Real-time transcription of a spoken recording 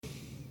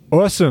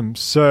Awesome.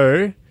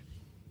 So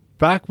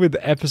back with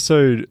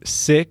episode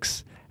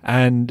 6,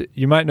 and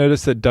you might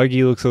notice that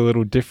Dougie looks a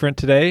little different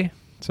today.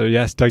 So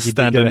yes, Dougie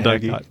did get a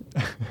haircut.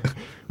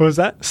 What was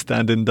that?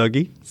 Stand-in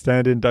Dougie.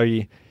 Stand-in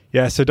Dougie.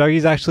 Yeah, so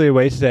Dougie's actually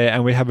away today,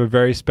 and we have a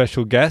very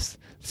special guest.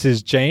 This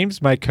is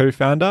James, my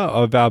co-founder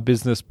of our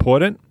business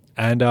Portent,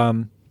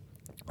 and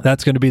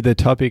that's going to be the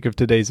topic of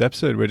today's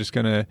episode. We're just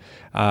going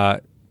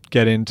to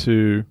get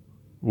into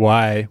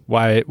why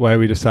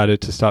we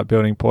decided to start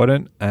building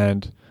Portent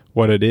and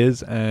what it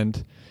is,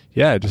 and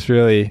yeah, just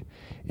really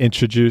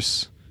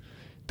introduce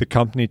the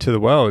company to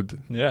the world.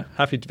 Yeah,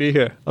 happy to be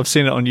here. I've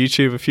seen it on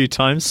YouTube a few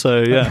times,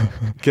 so yeah,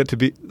 get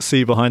to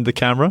see behind the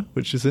camera,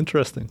 which is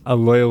interesting. A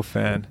loyal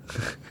fan.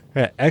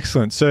 Yeah,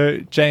 excellent. So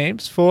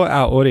James, for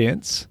our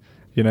audience,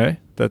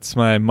 that's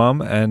my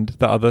mum and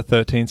the other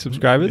 13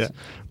 subscribers. Yeah.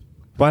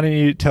 Why don't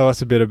you tell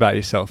us a bit about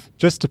yourself?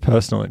 Just a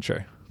personal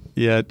intro.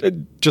 Yeah,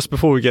 just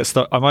before we get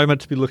started, am I meant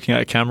to be looking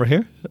at a camera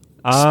here?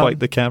 Despite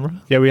the camera?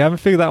 Yeah, we haven't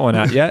figured that one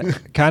out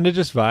yet. Kind of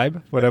just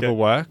vibe, whatever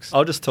works.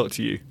 I'll just talk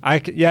to you. I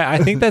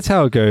think that's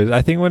how it goes.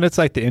 I think when it's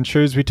like the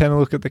intros, we tend to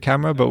look at the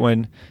camera, but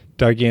when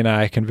Dougie and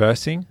I are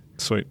conversing.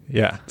 Sweet.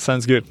 Yeah.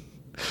 Sounds good.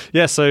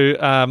 Yeah, so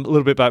a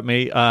little bit about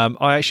me.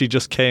 I actually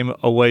just came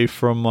away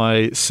from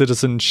my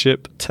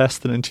citizenship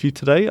test and interview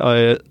today.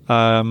 I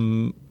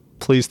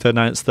pleased to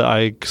announce that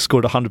I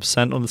scored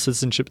 100% on the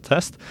citizenship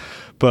test.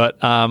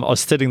 But I was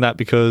studying that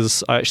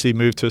because I actually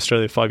moved to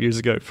Australia 5 years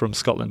ago from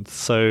Scotland.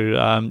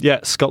 So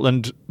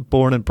Scotland,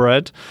 born and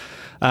bred.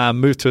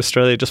 Moved to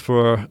Australia just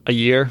for a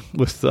year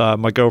with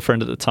my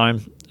girlfriend at the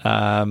time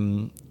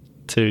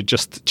to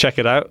just check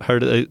it out.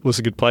 Heard it was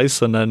a good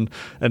place, and then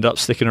ended up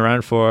sticking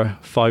around for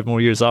 5 more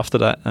years after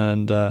that.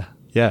 And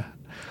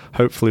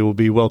hopefully we'll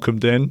be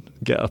welcomed in,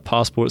 get a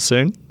passport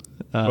soon.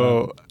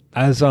 Well,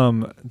 as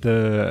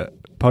the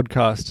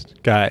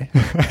podcast guy,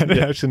 I don't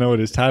actually know what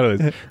his title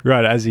is.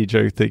 Right, as he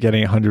joked that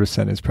getting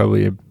 100% is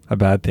probably a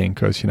bad thing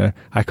because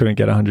I couldn't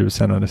get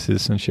 100% on a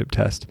citizenship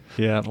test.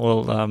 Yeah,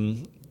 well,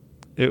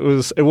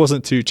 it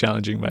wasn't too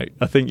challenging, mate.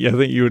 I think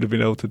you would have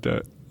been able to do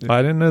it.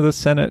 I didn't know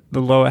the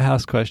lower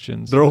house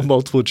questions. They're all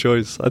multiple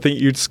choice. I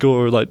think you'd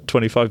score like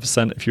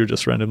 25% if you were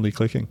just randomly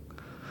clicking.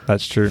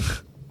 That's true.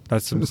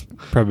 That's some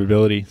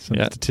probability, some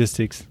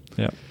statistics.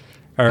 Yeah.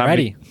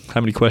 Alrighty.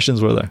 How many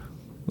questions were there?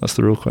 That's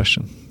the real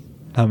question.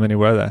 How many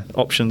were there?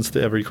 Options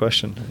to every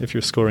question if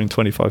you're scoring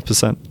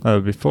 25%.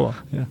 Oh, before.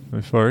 Yeah.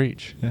 Before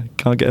each. Yeah.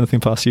 Can't get anything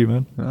past you,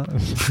 man. No.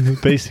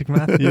 Basic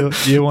math.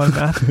 Year 1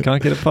 math.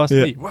 Can't get it past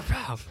me.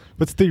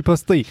 What's 3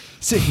 plus 3?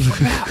 6.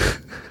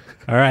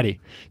 Alrighty.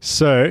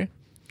 So,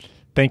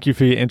 thank you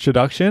for your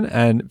introduction,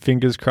 and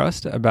fingers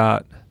crossed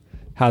about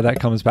how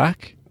that comes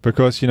back,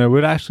 because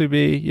we'd actually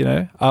be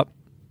up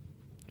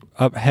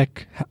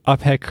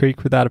Heck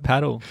Creek without a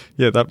paddle.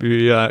 Yeah, that'd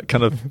be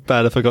kind of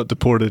bad if I got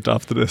deported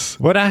after this.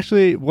 What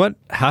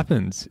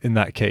happens in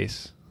that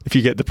case? If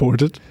you get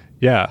deported?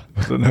 Yeah.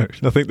 I don't know.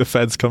 I think the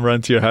feds come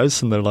around to your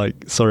house and they're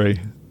like, sorry,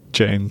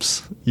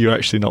 James, you're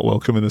actually not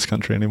welcome in this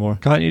country anymore.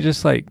 Can't you just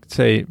say,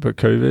 but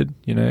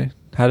COVID,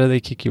 how do they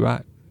kick you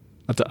out?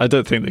 I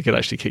don't think they could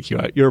actually kick you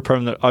out.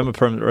 I'm a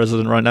permanent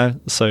resident right now,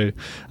 so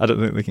I don't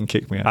think they can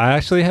kick me out. I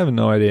actually have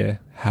no idea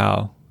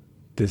how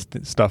this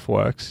stuff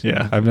works.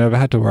 Yeah. I've never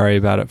had to worry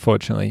about it,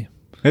 fortunately.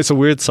 It's a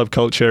weird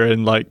subculture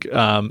in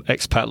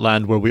expat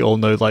land where we all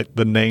know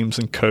the names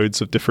and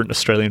codes of different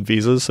Australian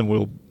visas, and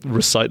we'll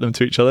recite them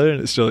to each other, and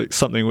it's just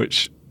something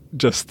which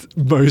just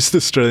most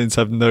Australians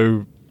have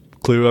no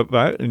clue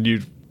about, and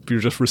you're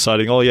just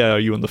reciting, oh yeah, are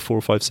you on the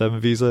 457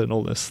 visa and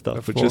all this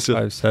stuff.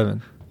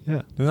 457.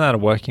 Yeah. Isn't that a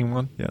working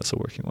one? Yeah, it's a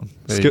working one.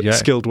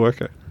 Skilled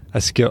worker.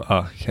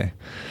 Oh, okay.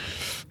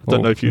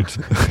 Don't know if you'd...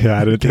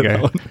 Yeah, I don't think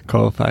I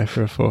qualify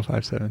for a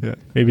 457. Yeah.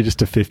 Maybe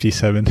just a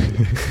 57.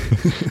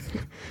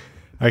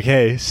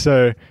 Okay,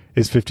 so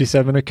is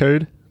 57 a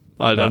code?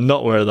 I'm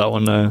not aware of that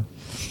one now.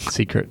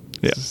 Secret.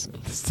 Yeah. It's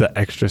the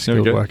extra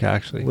skilled worker,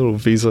 actually. A little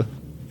visa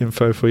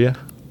info for you.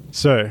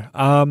 So,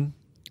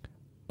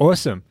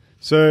 awesome.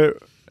 So,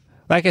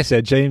 like I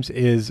said, James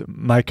is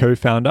my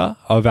co-founder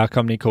of our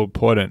company called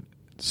Portent.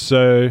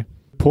 So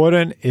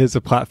Portent is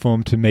a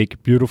platform to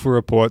make beautiful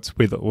reports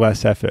with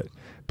less effort.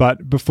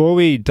 But before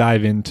we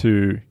dive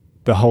into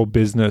the whole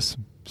business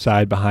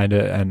side behind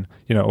it and,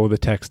 all the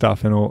tech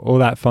stuff and all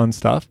that fun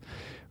stuff,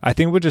 I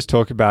think we'll just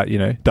talk about,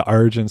 the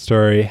origin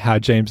story, how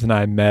James and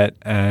I met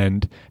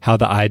and how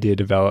the idea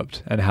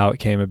developed and how it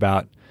came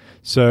about.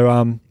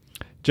 So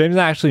James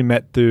and I actually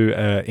met through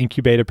an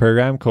incubator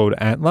program called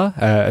Antler,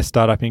 a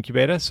startup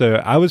incubator.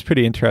 So I was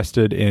pretty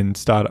interested in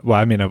startup. Well,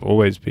 I mean, I've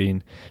always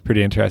been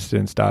pretty interested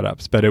in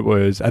startups, but it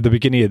was at the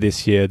beginning of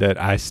this year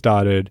that I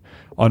started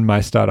on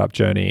my startup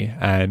journey,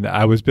 and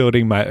I was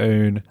building my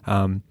own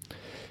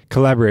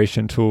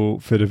collaboration tool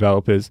for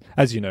developers.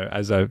 As you know,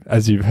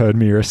 as you've heard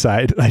me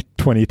recite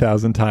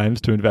 20,000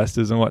 times to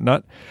investors and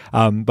whatnot.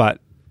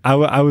 But I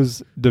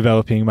was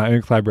developing my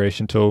own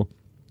collaboration tool.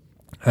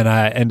 And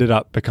I ended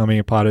up becoming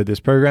a part of this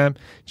program,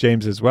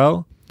 James as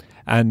well.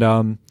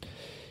 And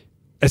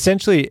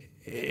essentially,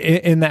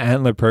 in the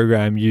Antler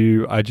program,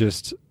 you are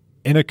just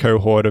in a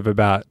cohort of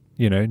about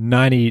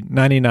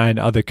 99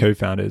 other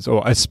co-founders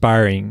or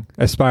aspiring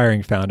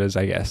founders,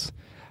 I guess.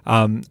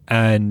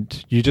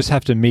 And you just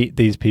have to meet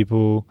these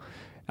people,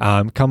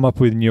 come up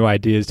with new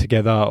ideas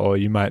together, or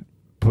you might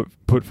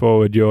put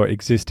forward your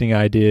existing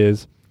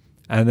ideas,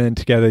 and then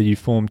together you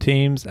form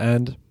teams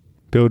and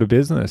build a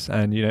business.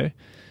 And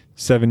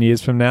 7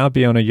 years from now,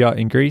 be on a yacht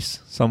in Greece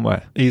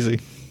somewhere.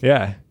 Easy.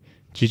 Yeah,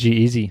 GG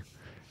easy.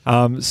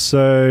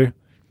 So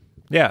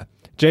yeah,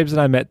 James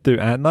and I met through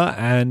Antler,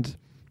 and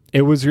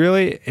it was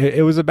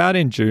about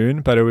in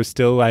June, but it was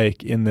still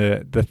like in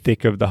the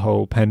thick of the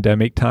whole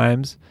pandemic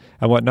times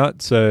and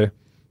whatnot. So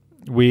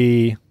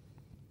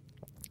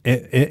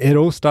it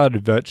all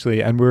started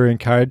virtually, and we were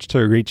encouraged to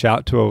reach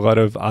out to a lot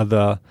of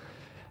other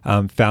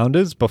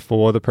founders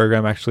before the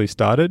program actually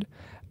started.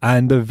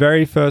 And the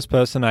very first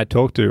person I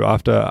talked to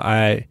after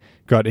I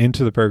got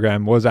into the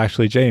program was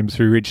actually James,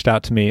 who reached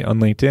out to me on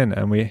LinkedIn,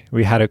 and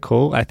we had a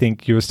call. I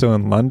think you were still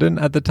in London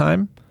at the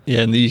time.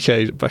 Yeah, in the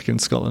UK, back in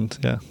Scotland.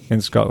 Yeah,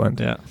 in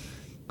Scotland. Yeah.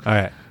 All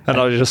right. And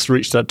I just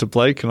reached out to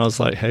Blake, and I was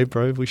like, "Hey,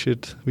 bro, we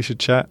should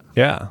chat."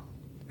 Yeah,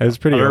 it was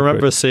pretty. I remember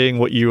awkward. seeing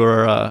what you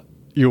were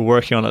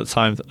working on at the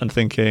time and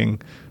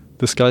thinking,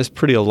 "This guy's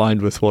pretty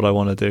aligned with what I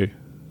want to do."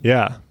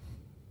 Yeah.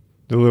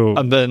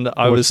 And then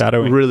I was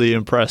really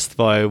impressed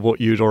by what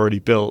you'd already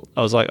built.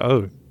 I was like,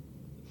 "Oh,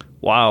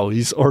 wow,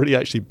 he's already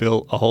actually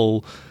built a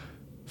whole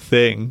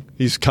thing.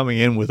 He's coming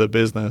in with a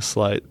business.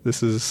 Like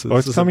this is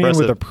coming impressive. in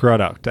with a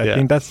product." I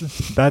think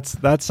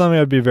that's something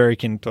I'd be very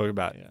keen to talk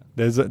about. Yeah.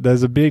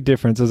 There's a big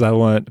difference, as I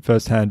learned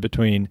firsthand,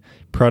 between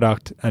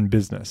product and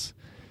business.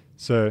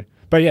 So,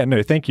 but yeah,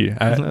 no, thank you.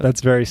 That's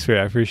very sweet.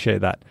 I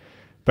appreciate that.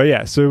 But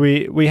yeah, so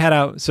we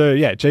had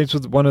James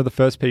was one of the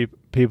first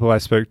people I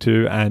spoke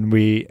to, and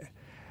we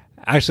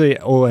actually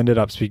all ended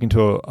up speaking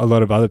to a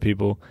lot of other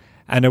people.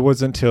 And it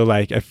wasn't until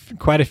like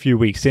quite a few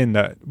weeks in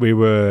that we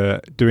were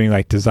doing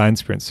like design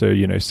sprints. So,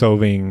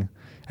 solving,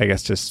 I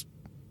guess, just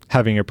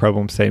having a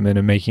problem statement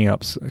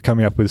and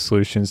coming up with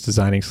solutions,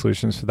 designing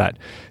solutions for that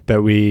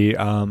we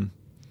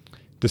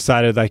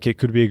decided like it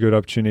could be a good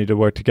opportunity to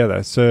work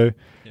together. So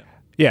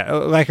yeah,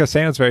 like I was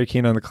saying, I was very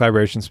keen on the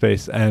collaboration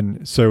space,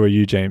 and so were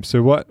you, James.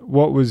 So what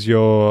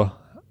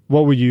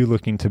were you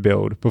looking to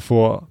build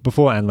before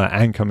Antler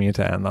and coming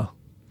into Antler?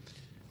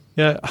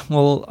 Yeah,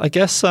 well, I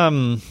guess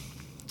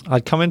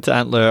I'd come into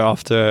Antler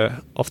off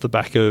the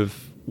back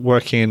of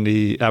working in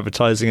the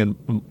advertising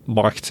and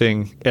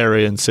marketing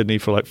area in Sydney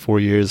for like 4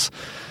 years.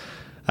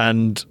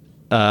 And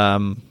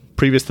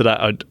previous to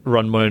that, I'd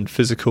run my own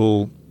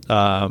physical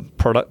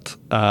product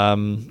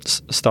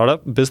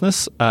startup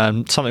business.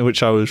 And something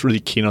which I was really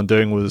keen on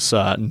doing was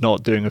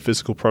not doing a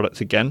physical product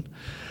again.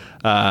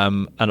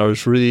 And I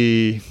was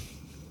really...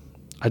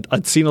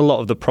 I'd seen a lot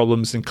of the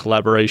problems in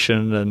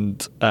collaboration,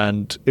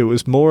 and it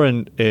was more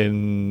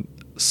in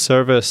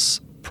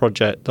service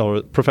project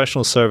or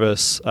professional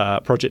service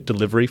project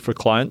delivery for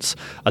clients.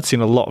 I'd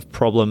seen a lot of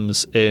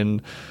problems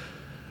in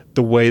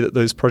the way that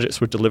those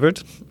projects were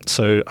delivered.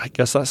 So I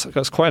guess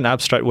that's quite an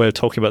abstract way of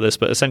talking about this,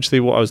 but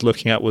essentially what I was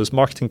looking at was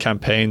marketing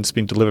campaigns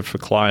being delivered for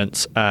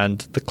clients,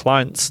 and the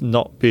clients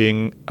not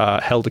being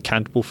held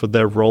accountable for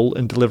their role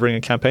in delivering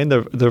a campaign.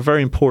 They're a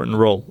very important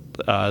role.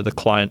 The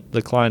client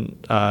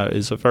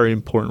is a very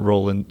important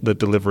role in the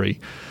delivery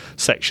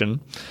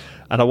section.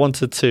 And I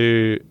wanted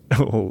to,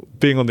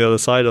 being on the other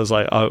side, I was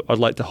like, I'd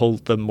like to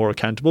hold them more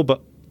accountable.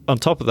 But on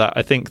top of that,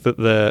 I think that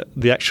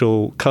the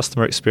actual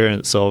customer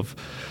experience of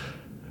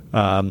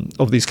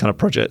these kind of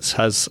projects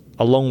has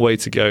a long way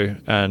to go,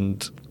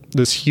 and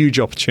there's huge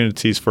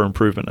opportunities for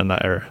improvement in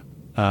that area.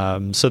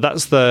 So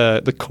that's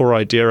the core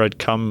idea I'd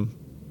come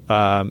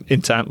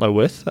into Antler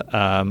with,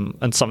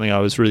 and something I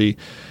was really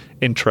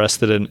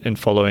interested in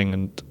following.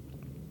 And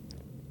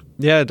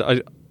yeah,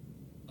 I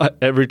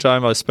every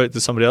time I spoke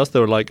to somebody else, they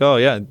were like, "Oh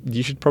yeah,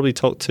 you should probably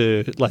talk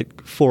to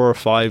like 4 or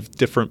 5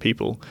 different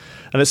people."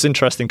 And it's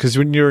interesting because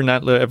when you're in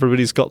Antler,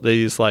 everybody's got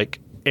these like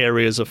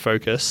areas of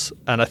focus,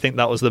 and I think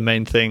that was the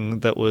main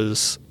thing that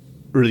was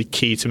really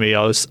key to me.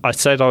 I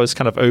said I was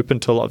kind of open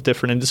to a lot of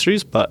different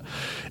industries, but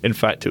in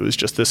fact it was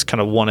just this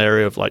kind of one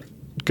area of like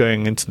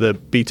going into the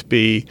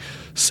B2B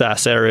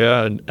SaaS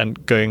area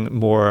and going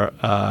more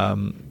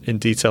in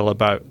detail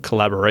about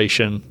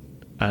collaboration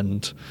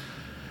and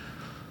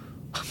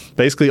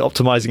basically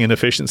optimizing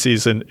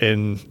inefficiencies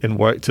in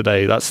work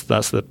today. That's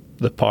the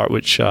part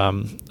which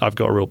I've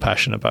got a real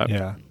passion about.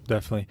 Yeah,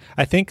 definitely.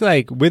 I think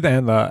like with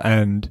Antler,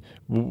 and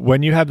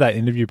when you have that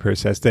interview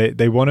process,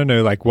 they want to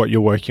know like what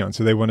you're working on.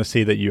 So they want to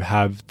see that you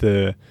have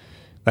the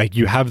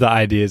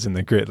ideas and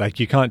the grit. Like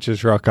you can't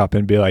just rock up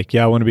and be like,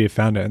 "Yeah, I want to be a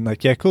founder." And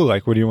like, "Yeah, cool.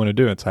 Like, what do you want to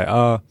do?" It's like,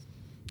 I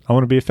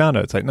want to be a founder."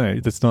 It's like, no,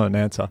 that's not an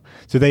answer.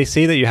 So they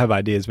see that you have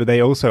ideas, but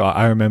they also,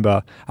 I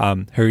remember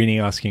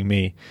Harini asking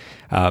me,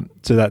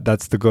 so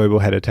that's the global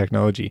head of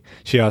technology.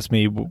 She asked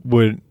me,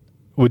 would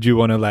you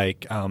want to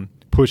like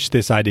push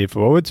this idea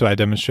forward? So I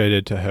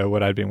demonstrated to her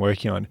what I'd been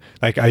working on.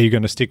 Like, are you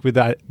going to stick with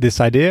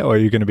this idea, or are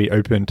you going to be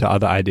open to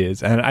other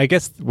ideas? And I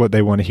guess what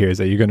they want to hear is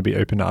that you're going to be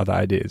open to other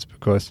ideas,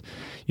 because,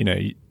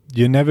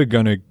 you're never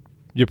going to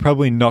you're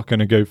probably not going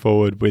to go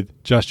forward with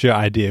just your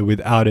idea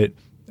without it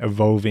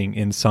evolving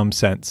in some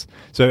sense.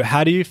 So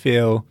how do you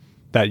feel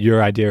that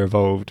your idea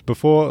evolved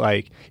before,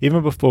 like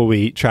even before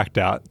we tracked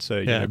out, so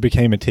you know, it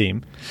became a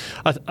team?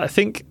 I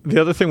think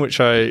the other thing which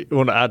I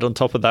want to add on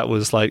top of that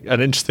was like an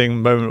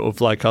interesting moment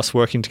of like us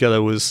working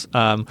together was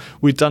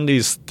we'd done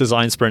these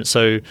design sprints.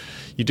 So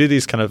you do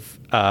these kind of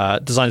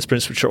design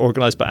sprints which are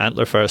organized by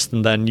Antler first,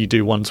 and then you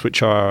do ones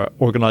which are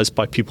organized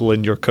by people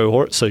in your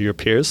cohort, so your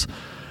peers.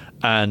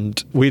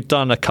 And we'd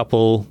done a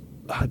couple,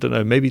 I don't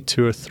know, maybe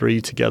 2 or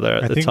 3 together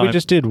at the time. I think we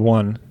just did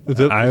one.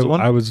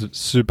 One. I was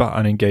super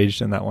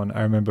unengaged in that one.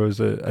 I remember it was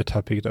a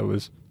topic that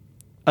was...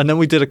 And then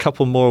we did a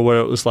couple more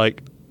where it was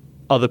like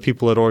other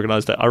people had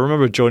organized it. I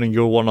remember joining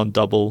your one on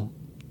Double.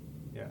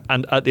 Yeah.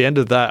 And at the end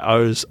of that,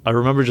 I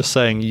remember just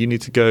saying, you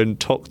need to go and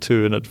talk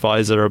to an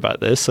advisor about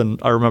this. And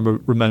I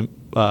remember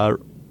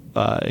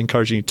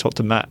encouraging you to talk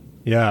to Matt.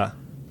 Yeah.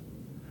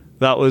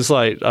 That was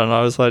like, and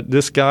I was like,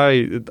 this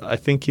guy, I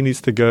think he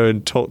needs to go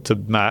and talk to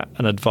Matt,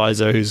 an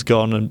advisor who's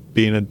gone and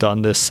been and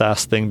done this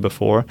SaaS thing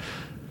before.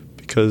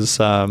 Because,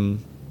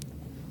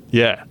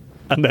 yeah.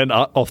 And then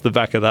off the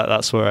back of that,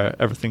 that's where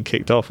everything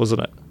kicked off,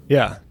 wasn't it?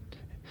 Yeah.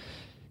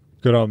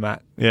 Good old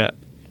Matt. Yeah.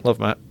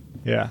 Love Matt.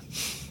 Yeah.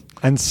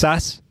 And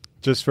SaaS,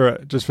 just for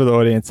the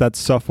audience, that's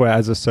software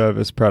as a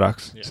service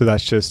products. Yeah. So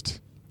that's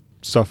just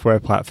software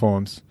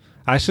platforms.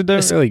 I actually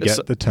don't really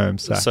get the term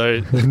SaaS.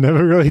 So I've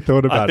never really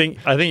thought about it.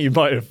 I think you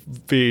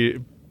might be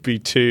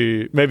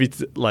too, maybe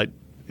like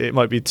it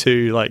might be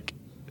too like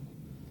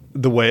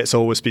the way it's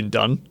always been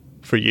done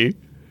for you.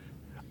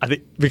 I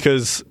think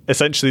because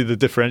essentially the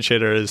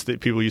differentiator is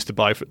that people used to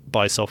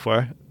buy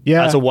software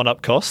as a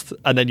one-up cost,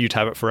 and then you'd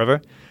have it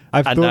forever.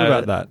 I've thought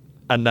about that.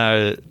 And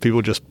now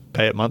people just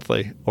pay it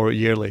monthly or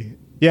yearly.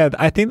 Yeah,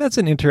 I think that's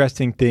an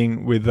interesting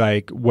thing with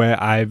like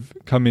where I've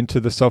come into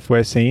the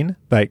software scene.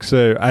 Like,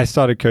 so I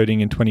started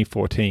coding in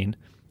 2014,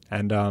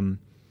 and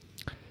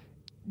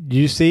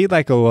you see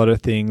like a lot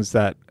of things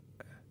that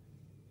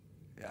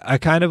are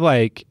kind of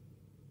like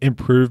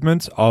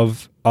improvements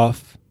of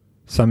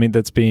something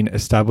that's been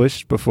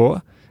established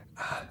before.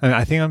 And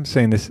I think I'm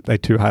saying this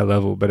like too high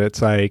level, but it's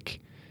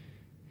like,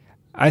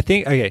 I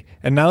think, okay,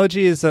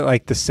 analogy is that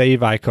like the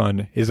save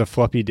icon is a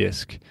floppy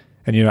disk.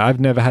 And, you know,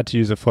 I've never had to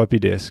use a floppy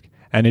disk.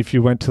 And if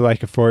you went to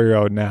like a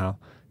 4-year-old now,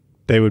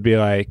 they would be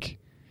like,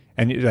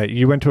 and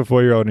you went to a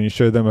 4-year-old and you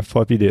showed them a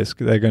floppy disk,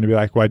 they're going to be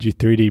like, why'd you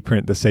 3D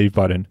print the save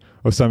button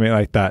or something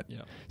like that?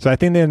 Yeah. So I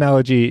think the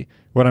analogy,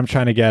 what I'm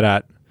trying to get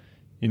at,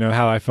 you know,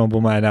 how I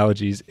fumble my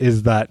analogies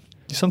is that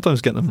you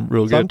sometimes get them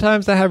real good.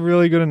 Sometimes they have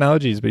really good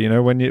analogies, but you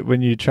know, when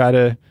you try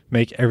to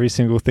make every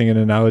single thing an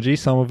analogy,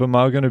 some of them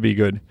are going to be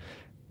good.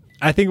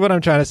 I think what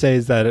I'm trying to say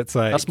is that it's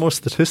like... That's more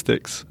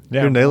statistics.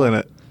 Yeah, you're nailing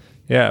it.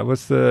 Yeah,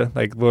 what's the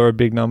like law of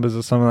big numbers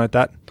or something like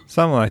that?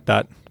 Something like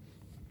that.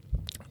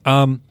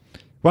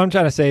 What I'm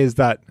trying to say is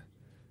that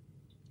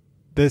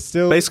there's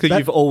still... Basically,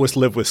 you've always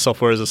lived with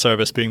software as a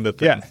service being the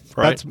thing, yeah,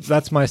 right?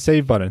 That's my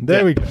save button.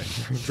 There we go.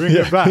 Bring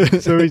it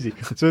back. So easy.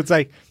 So it's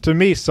like, to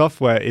me,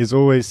 software is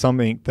always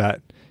something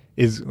that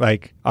is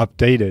like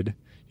updated,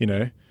 you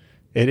know?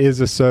 It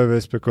is a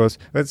service because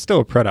it's still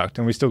a product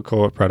and we still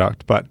call it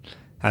product, but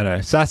I don't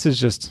know. SaaS is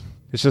just,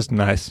 it's just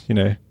nice, you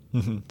know?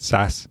 Mm-hmm.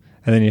 SaaS.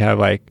 And then you have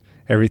like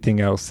everything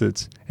else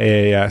that's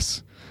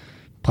AAS,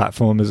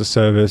 platform as a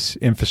service,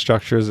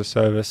 infrastructure as a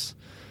service,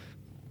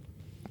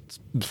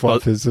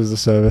 Fluffers as a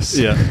service.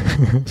 Yeah.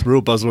 It's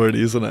real buzzwordy,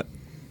 isn't it?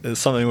 It's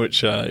something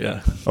which,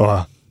 yeah.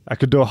 Oh, I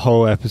could do a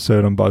whole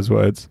episode on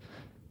buzzwords.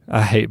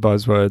 I hate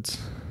buzzwords.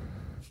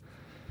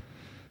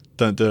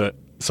 Don't do it.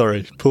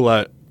 Sorry. Pull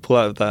out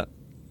of that.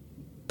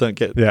 Don't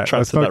get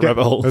trapped in that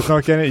rabbit hole. Let's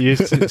not get it. You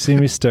see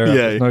me stir up.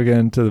 Let's not get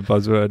into the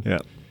buzzword. Yeah.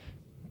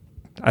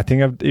 I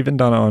think I've even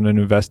done it on an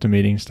investor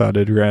meeting,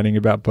 started ranting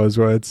about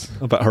buzzwords.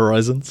 About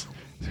horizons?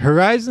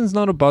 Horizon's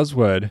not a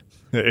buzzword.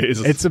 It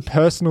is. It's a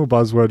personal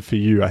buzzword for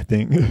you, I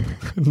think.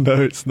 No,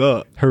 it's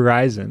not.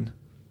 Horizon.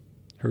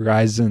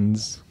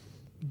 Horizons.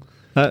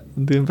 The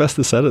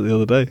investor said it the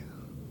other day.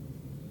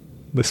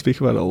 They speak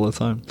about it all the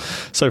time.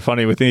 So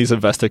funny with these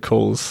investor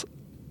calls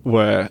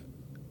where,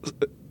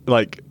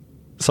 like,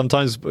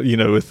 sometimes, you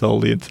know, with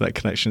all the internet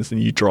connections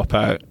and you drop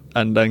out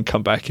and then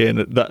come back in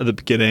at the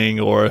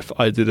beginning, or if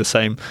I do the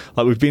same.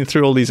 Like, we've been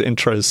through all these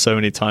intros so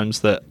many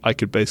times that I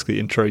could basically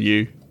intro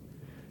you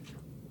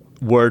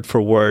word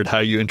for word how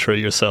you intro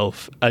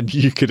yourself, and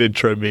you could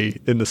intro me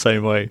in the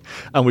same way,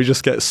 and we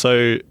just get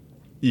so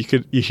you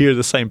hear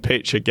the same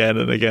pitch again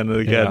and again and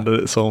again that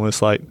it's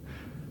almost like,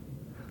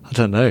 I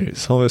don't know,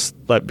 it's almost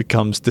like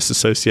becomes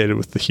disassociated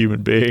with the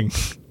human being.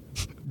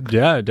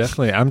 Yeah,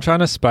 definitely. I'm trying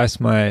to spice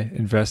my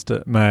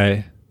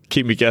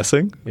keep me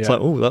guessing. It's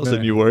like, oh, that was a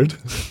new word.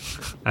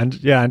 And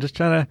I'm just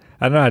trying to,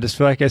 I don't know, I just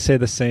feel like I say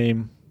the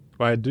same,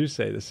 well, I do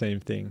say the same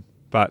thing,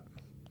 but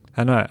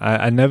I don't know,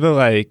 I never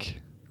like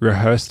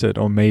rehearsed it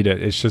or made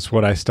it. It's just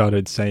what I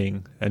started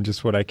saying and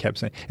just what I kept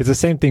saying. It's the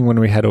same thing when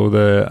we had all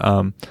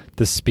the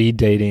speed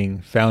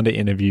dating founder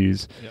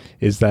interviews. Yep.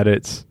 Is that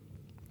it's,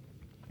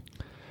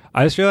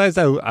 I just realized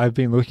that I've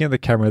been looking at the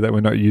camera that we're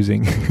not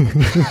using.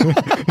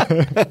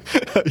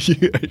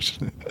 You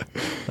actually,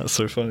 that's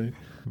so funny.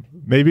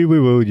 Maybe we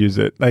will use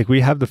it. Like,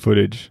 we have the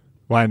footage.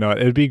 Why not?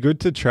 It'd be good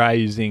to try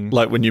using...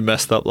 Like when you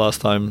messed up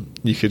last time,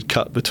 you could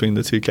cut between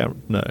the two cameras.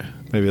 No,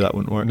 maybe that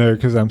wouldn't work. No,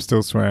 because I'm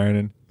still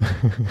swearing.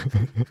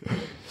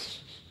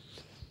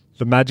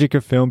 The magic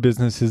of film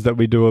business is that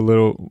we do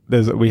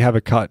we have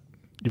a cut.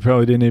 You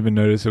probably didn't even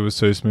notice it was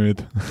so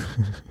smooth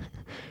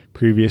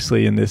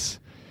previously in this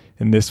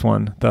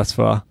one thus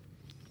far.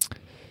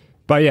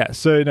 But yeah,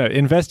 so no,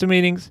 investor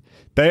meetings,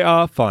 they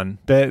are fun.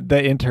 They're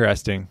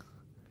interesting.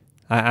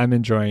 I'm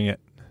enjoying it.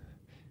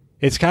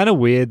 It's kind of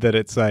weird that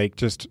it's like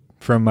just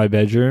from my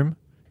bedroom,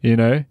 you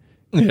know?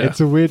 Yeah. It's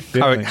a weird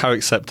feeling. How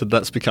accepted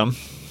that's become.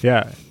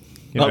 Yeah.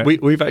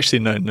 We've actually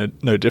known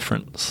no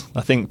difference.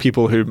 I think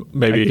people who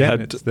maybe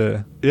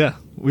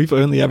we've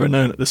only ever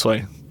known it this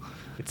way.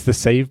 It's the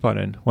save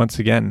button. Once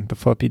again, the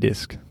floppy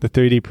disk, the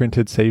 3D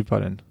printed save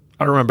button.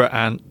 I remember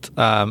Ant,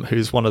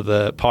 who's one of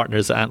the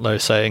partners at Antler,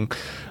 saying,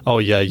 "Oh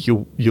yeah,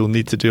 you'll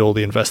need to do all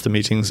the investor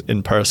meetings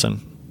in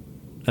person,"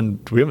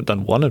 and we haven't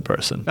done one in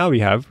person. No, we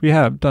have. We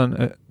have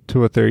done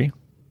 2 or 3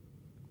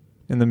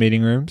 in the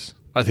meeting rooms.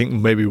 I think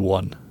maybe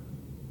 1.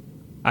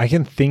 I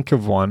can think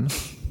of one.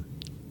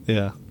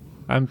 Yeah.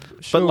 I'm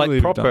sure but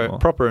like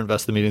proper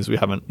investor meetings, we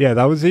haven't. Yeah,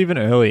 that was even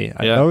early.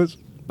 Yeah.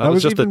 That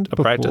was just a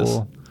practice.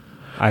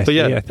 But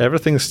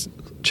everything's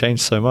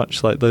changed so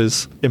much. Like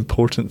those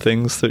important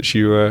things that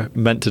you were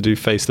meant to do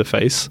face to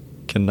face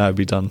can now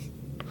be done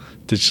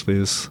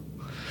digitally. Is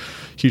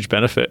huge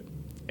benefit.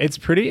 It's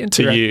pretty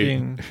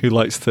interesting. To you, who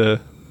likes to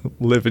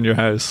live in your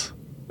house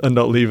and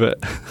not leave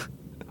it.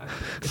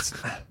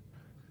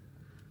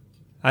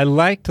 I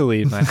like to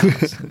leave my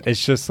house.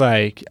 It's just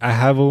like I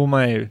have all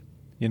my,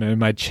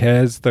 my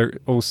chairs, they're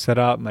all set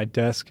up, my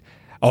desk.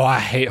 Oh, I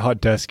hate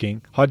hot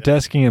desking. Hot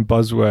desking and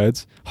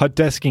buzzwords. Hot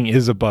desking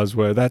is a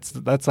buzzword.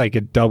 That's like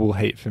a double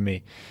hate for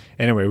me.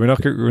 Anyway, we're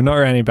not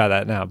ranting about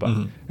that now,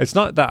 but it's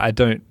not that I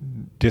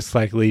don't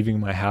dislike leaving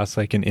my house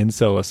like an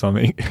incel or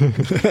something.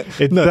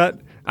 It's that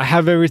I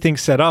have everything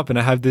set up and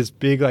I have this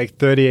big like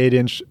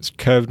 38-inch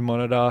curved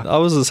monitor. I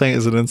wasn't saying it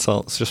as an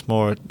insult. It's just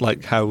more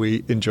like how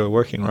we enjoy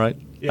working, right?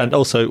 Yeah. And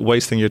also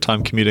wasting your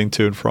time commuting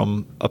to and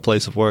from a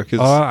place of work is...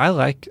 I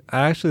like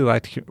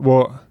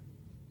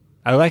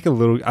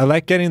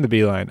getting the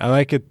Beeline. I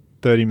like a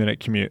 30-minute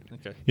commute.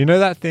 Okay. You know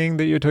that thing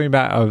that you were talking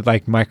about of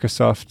like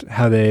Microsoft,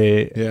 how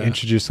they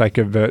introduced like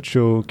a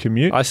virtual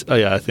commute? I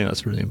think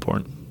that's really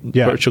important.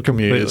 Yeah, virtual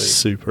commute is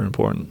super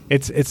important.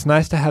 It's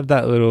nice to have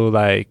that little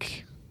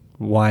like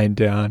wind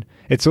down.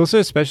 It's also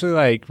especially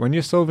like when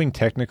you're solving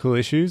technical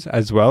issues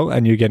as well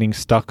and you're getting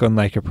stuck on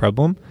like a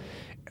problem.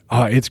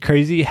 Oh, it's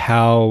crazy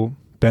how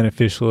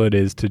beneficial it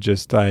is to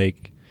just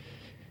like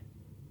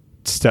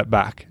step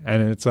back.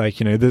 And it's like,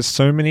 there's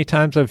so many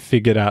times I've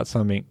figured out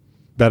something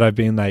that I've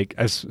been like,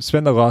 I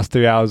spent the last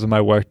 3 hours of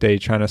my workday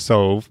trying to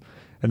solve.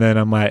 And then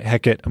I'm like,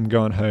 heck it, I'm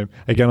going home.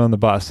 I get on the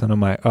bus and I'm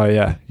like, oh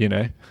yeah,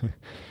 Yeah.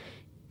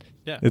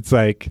 It's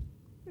like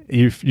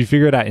you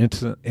figure it out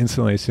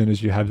instantly as soon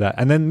as you have that.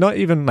 And then not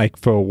even like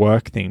for a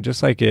work thing,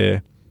 just like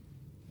a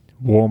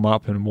warm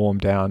up and warm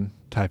down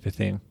type of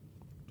thing.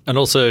 And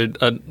also,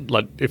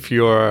 like if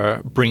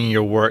you're bringing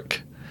your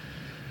work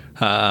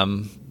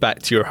back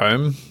to your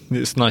home,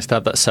 it's nice to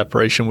have that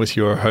separation with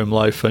your home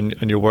life and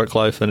your work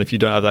life. And if you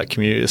don't have that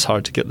commute, it's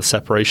hard to get the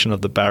separation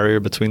of the barrier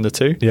between the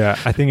two. Yeah,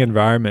 I think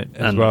environment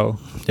as well.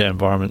 Yeah,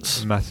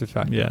 environment's a massive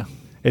factor. Yeah.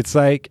 It's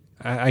like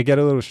I get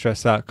a little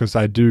stressed out because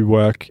I do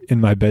work in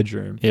my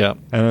bedroom. Yeah.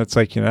 And it's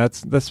like, that's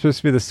supposed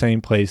to be the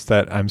same place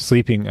that I'm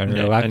sleeping and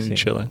relaxing. And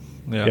chilling.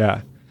 Yeah.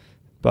 Yeah.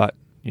 But,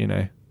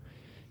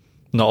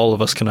 not all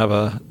of us can have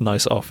a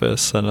nice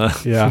office and a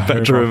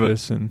bedroom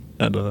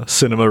and a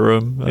cinema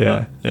room.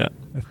 Yeah.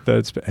 A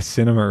a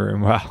cinema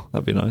room. Wow.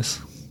 That'd be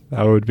nice.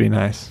 That would be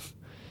nice.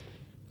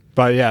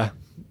 But yeah.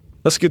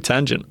 That's a good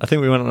tangent. I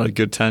think we went on a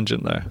good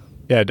tangent there.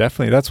 Yeah,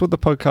 definitely. That's what the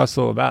podcast's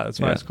all about.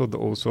 That's why it's called the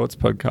All Sorts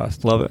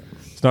podcast. Love it.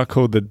 It's not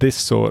called the This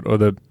Sort or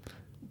the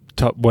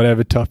top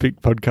whatever topic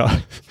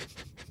podcast.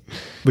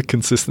 The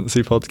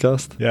Consistency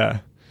podcast. Yeah,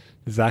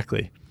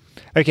 exactly.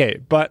 Okay,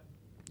 but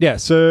yeah,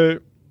 so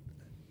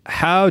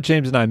how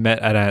James and I met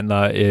at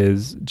Antler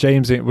is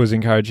James was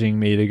encouraging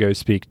me to go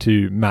speak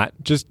to Matt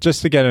just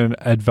to get an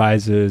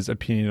advisor's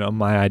opinion on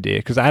my idea,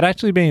 because I'd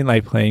actually been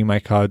like playing my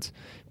cards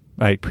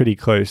like pretty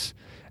close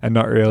and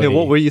not really. Yeah,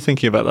 what were you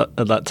thinking about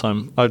that at that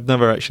time? I've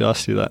never actually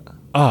asked you that.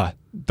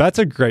 That's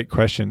a great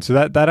question. So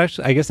that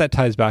actually, I guess that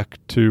ties back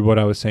to what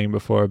I was saying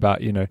before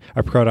about,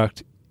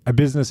 a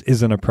business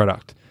isn't a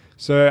product.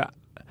 So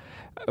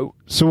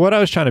what I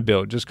was trying to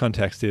build, just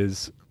context,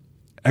 is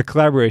a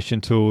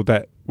collaboration tool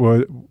that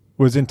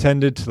was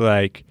intended to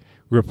like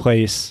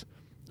replace,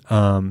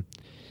 your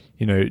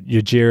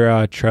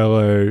Jira,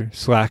 Trello,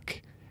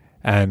 Slack,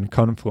 and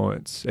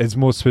Confluence. It's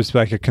more supposed to be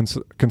like a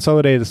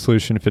consolidated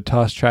solution for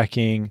task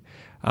tracking,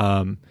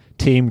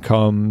 team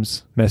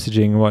comms,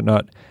 messaging and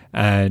whatnot,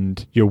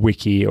 and your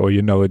wiki or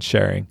your knowledge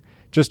sharing,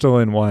 just all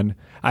in one.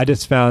 I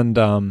just found,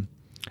 and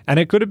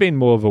it could have been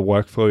more of a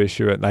workflow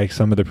issue at like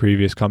some of the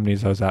previous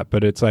companies I was at,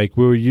 but it's like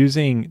we were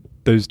using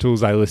those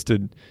tools I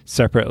listed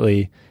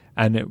separately,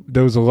 and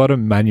there was a lot of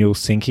manual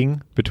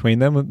syncing between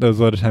them. There was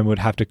a lot of time we'd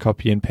have to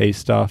copy and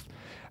paste stuff.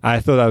 I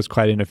thought that was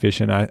quite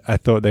inefficient. I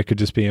thought there could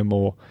just be a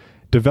more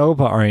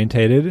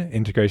developer-orientated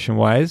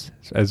integration-wise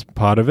as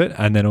part of it,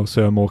 and then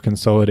also a more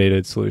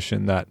consolidated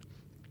solution that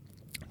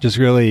just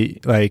really,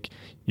 like,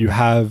 you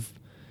have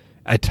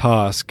a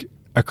task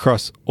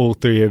across all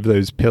three of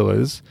those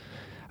pillars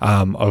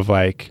of,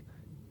 like,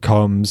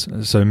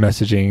 comms, so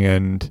messaging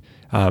and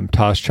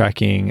task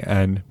tracking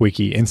and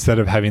wiki, instead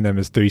of having them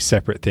as three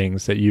separate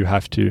things that you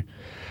have to.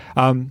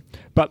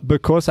 But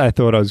because I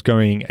thought I was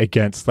going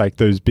against like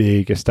those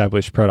big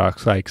established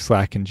products like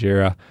Slack and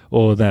Jira,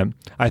 all of them,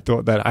 I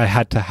thought that I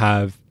had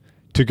to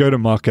go to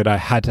market, I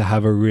had to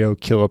have a real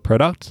killer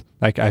product.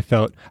 Like I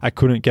felt I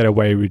couldn't get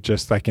away with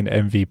just like an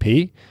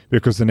MVP,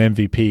 because an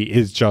MVP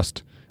is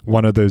just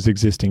one of those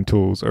existing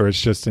tools, or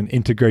it's just an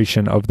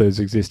integration of those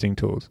existing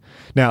tools.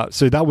 Now,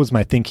 so that was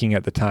my thinking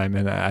at the time,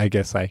 and I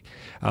guess like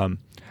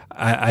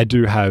I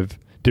do have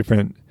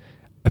different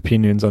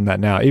opinions on that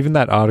now. Even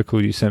that article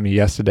you sent me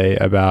yesterday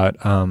about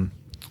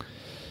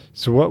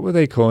so what were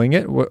they calling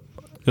it?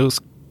 It was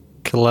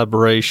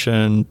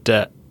collaboration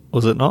debt,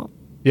 was it not?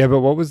 Yeah,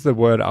 but what was the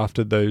word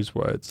after those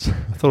words?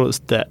 I thought it was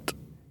debt.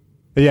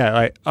 Yeah,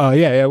 like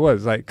yeah, it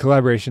was like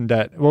collaboration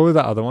debt. What were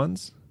the other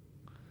ones?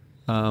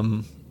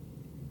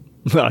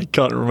 I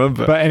can't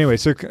remember. But anyway,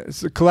 so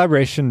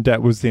collaboration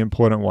debt was the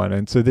important one,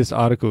 and so this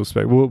article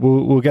spoke.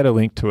 We'll get a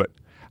link to it.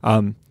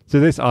 So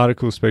this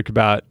article spoke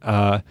about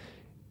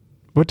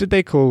what did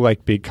they call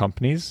like big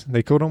companies?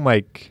 They called them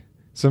like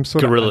some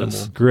sort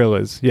gorillas. of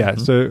gorillas. Yeah.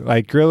 Mm-hmm. So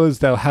like gorillas,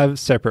 they'll have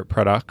separate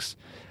products,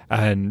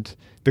 and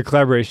the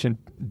collaboration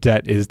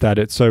debt is that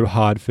it's so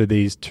hard for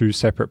these two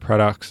separate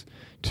products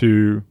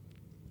to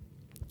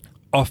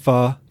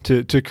offer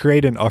to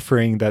create an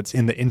offering that's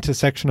in the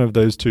intersection of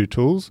those two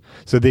tools.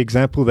 So the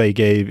example they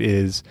gave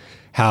is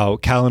how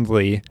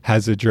Calendly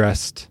has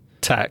addressed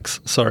tax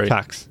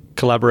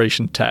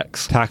collaboration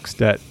tax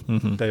debt.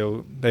 Mm-hmm.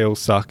 They all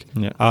suck.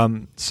 Yeah.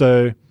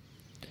 So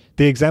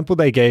the example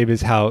they gave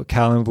is how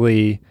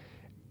Calendly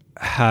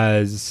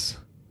has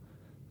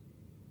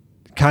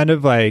kind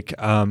of like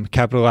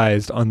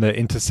capitalized on the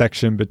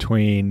intersection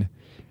between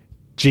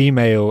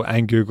Gmail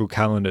and Google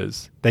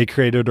Calendars. They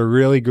created a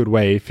really good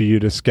way for you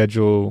to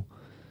schedule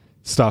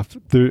stuff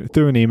through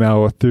an email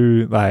or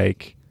through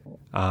like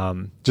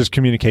just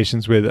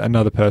communications with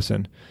another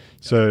person.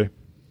 So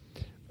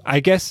I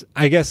guess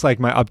like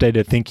my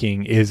updated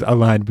thinking is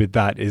aligned with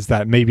that, is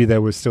that maybe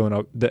there was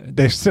still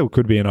there still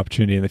could be an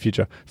opportunity in the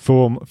future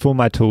for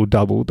my tool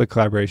Double, the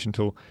collaboration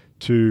tool,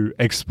 to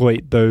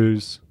exploit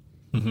those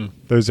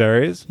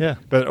areas. Yeah.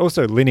 But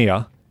also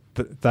Linear,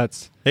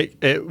 that's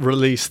it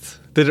released.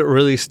 Did it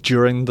release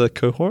during the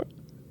cohort,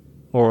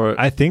 or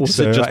I think was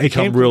so. it just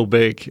become real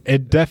big?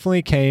 It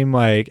definitely came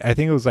like, I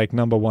think it was like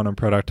number one on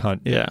Product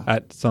Hunt. Yeah.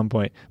 At some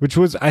point, which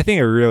was, I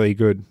think, a really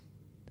good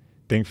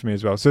thing for me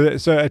as well. So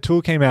a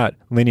tool came out,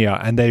 Linear,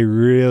 and they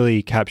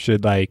really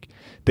captured like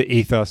the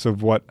ethos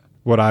of what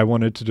I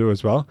wanted to do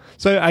as well.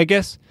 So I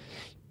guess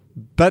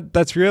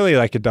that's really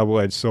like a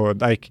double-edged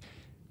sword. Like,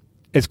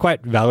 it's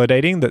quite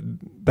validating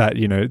that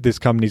you know, this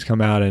company's come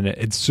out and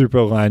it's super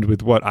aligned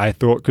with what I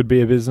thought could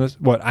be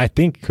what I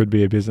think could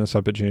be a business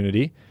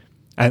opportunity.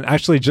 And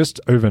actually just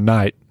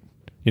overnight,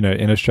 you know,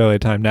 in Australia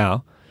time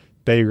now,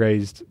 they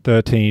raised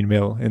 13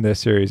 mil in their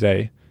Series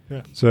A.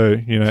 Yeah. So,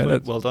 you know,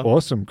 that's well done.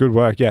 Awesome. Good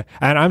work. Yeah.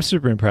 And I'm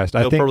super impressed.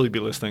 They'll probably be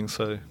listening,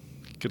 so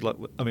good luck.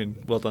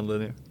 Well done,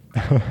 Linear.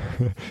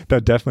 They'll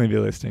definitely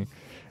be listening.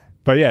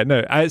 But yeah,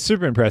 no, I'm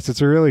super impressed.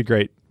 It's a really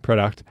great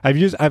product.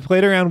 I've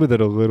played around with it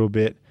a little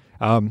bit.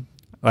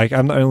 Like,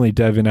 I'm the only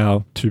dev in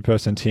our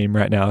 2-person team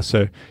right now,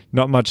 so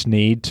not much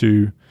need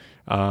to,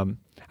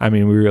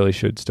 we really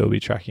should still be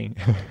tracking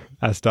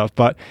our stuff.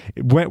 But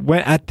when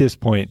at this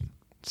point,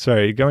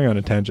 sorry, going on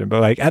a tangent, but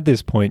like at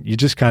this point, you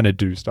just kind of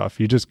do stuff.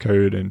 You just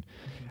code, and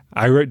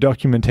I wrote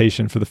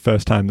documentation for the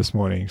first time this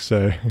morning.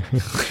 So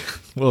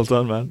well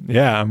done, man.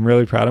 Yeah, I'm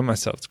really proud of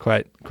myself. It's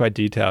quite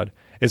detailed.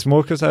 It's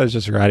more because I was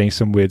just writing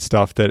some weird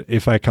stuff that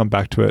if I come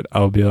back to it,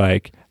 I'll be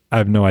like, I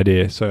have no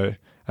idea. So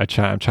I'm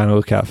trying to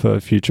look out for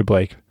future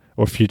Blake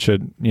or future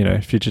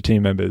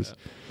team members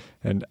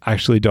and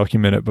actually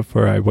document it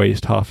before I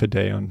waste half a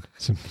day on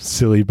some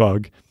silly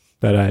bug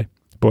that I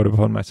brought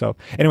upon myself.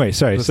 Anyway,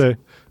 sorry.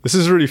 This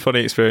is a really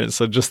funny experience.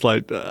 So just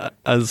like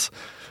as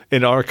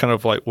in our kind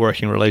of like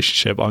working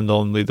relationship, I'm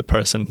normally the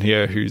person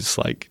here who's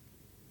like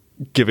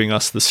giving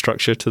us the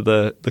structure to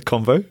the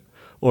convo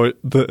or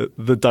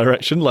the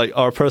direction. Like,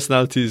 our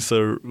personalities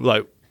are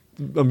like,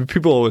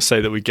 people always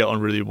say that we get on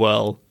really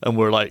well, and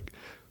we're like,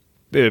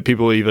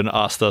 people even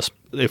asked us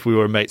if we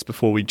were mates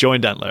before we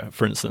joined Antler,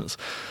 for instance.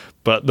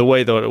 But the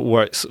way that it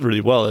works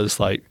really well is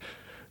like,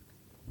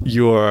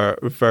 you're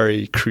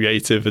very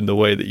creative in the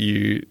way that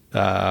you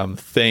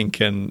think,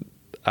 and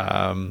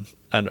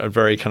are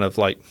very kind of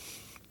like,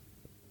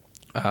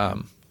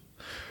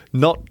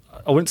 not,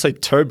 I wouldn't say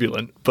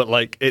turbulent, but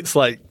like, it's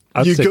like,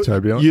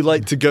 turbulent. You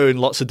like to go in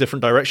lots of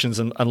different directions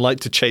and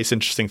like to chase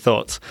interesting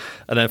thoughts.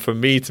 And then for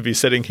me to be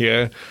sitting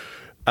here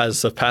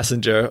as a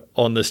passenger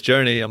on this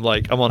journey. I'm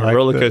like, I'm on a like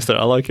roller coaster.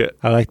 I like it.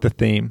 I like the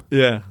theme.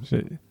 Yeah.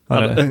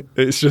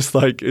 It's just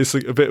like, it's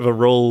like a bit of a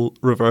role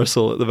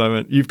reversal at the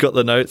moment. You've got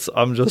the notes.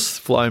 I'm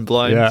just flying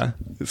blind. Yeah.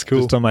 It's cool.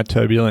 Just on my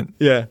turbulent.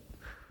 Yeah.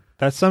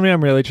 That's something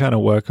I'm really trying to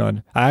work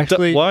on. I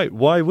actually...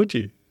 Why would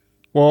you?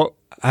 Well...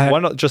 Why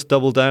not just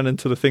double down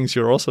into the things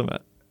you're awesome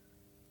at?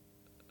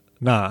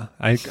 Nah,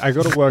 I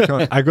got to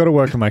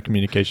work on my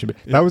communication.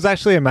 Yeah. That was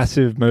actually a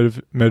massive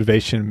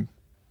motivation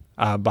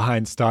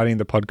behind starting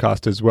the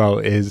podcast as well.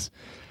 Is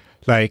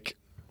like,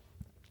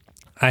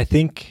 I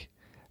think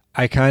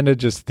I kind of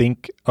just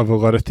think of a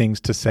lot of things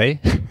to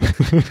say.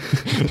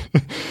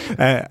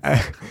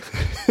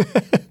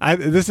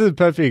 This is a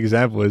perfect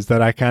example. Is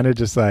that I kind of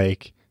just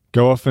like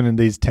go off in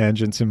these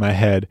tangents in my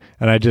head,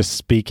 and I just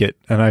speak it,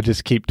 and I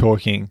just keep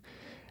talking.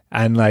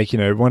 And like, you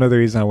know, one of the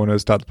reasons I wanted to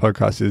start the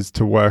podcast is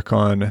to work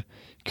on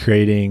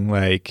creating,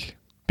 like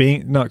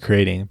being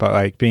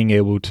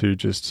able to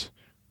just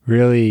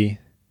really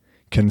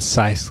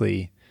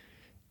concisely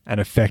and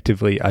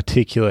effectively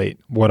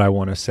articulate what I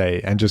want to say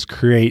and just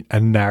create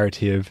a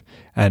narrative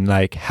and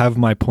like have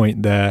my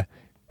point there,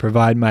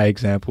 provide my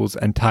examples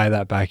and tie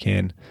that back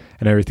in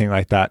and everything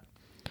like that.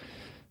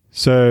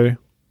 So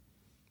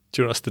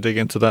do you want us to dig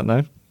into that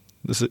now?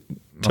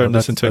 Turn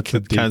this into a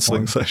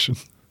counseling session.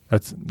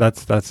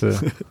 That's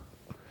a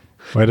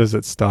where does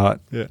it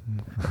start? Yeah.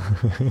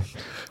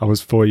 I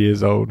was 4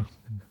 years old.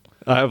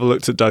 I have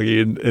looked at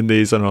Dougie in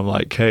these and I'm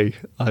like, hey,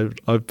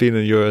 I've been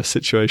in your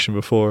situation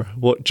before.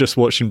 Just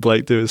watching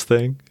Blake do his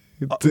thing.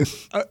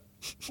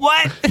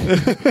 What?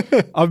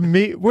 Of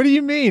me? What do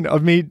you mean?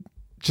 Of me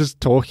just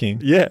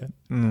talking? Yeah.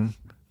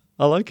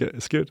 I like it.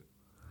 It's good.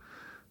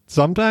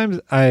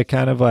 Sometimes I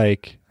kind of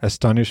like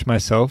astonish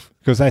myself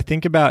because I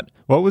think about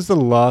what was the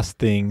last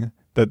thing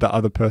that the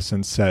other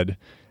person said.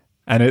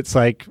 And it's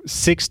like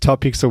 6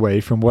 topics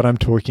away from what I'm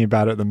talking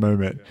about at the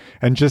moment. Yeah.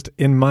 And just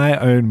in my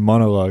own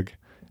monologue,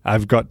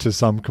 I've got to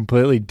some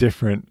completely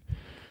different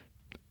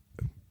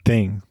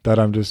thing that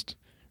I'm just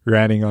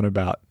ranting on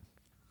about.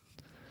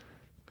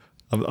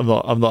 I'm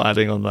not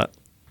adding on that.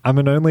 I'm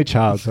an only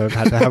child, so I've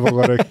had to have a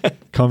lot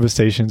of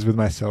conversations with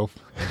myself.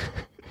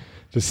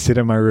 Just sit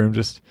in my room,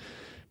 just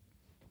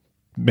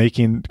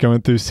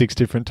going through 6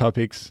 different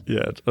topics.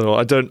 Yeah,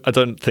 I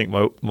don't think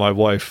my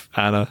wife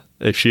Anna,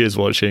 if she is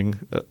watching,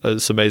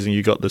 it's amazing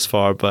you got this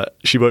far, but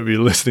she won't be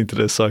listening to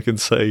this, so I can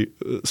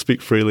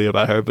speak freely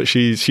about her. But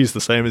she's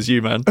the same as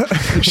you, man.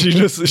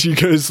 she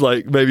goes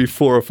like maybe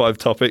 4 or 5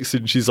 topics,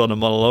 and she's on a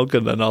monologue,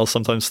 and then I'll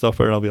sometimes stop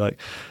her and I'll be like,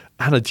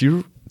 Anna, do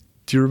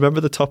you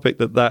remember the topic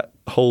that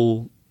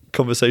whole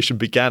conversation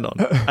began on?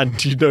 And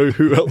do you know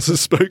who else has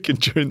spoken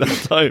during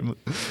that time?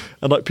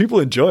 And like, people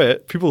enjoy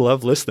it. People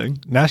love listening.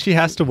 Now she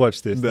has to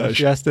watch this. Now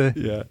she has to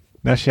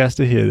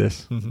hear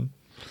this. Mm-hmm.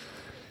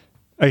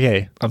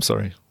 Okay. I'm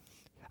sorry.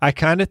 I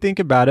kind of think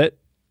about it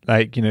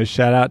like, you know,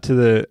 shout out to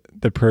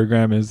the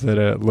programmers that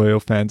are loyal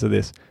fans of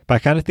this. But I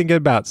kind of think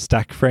about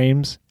stack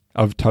frames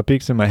of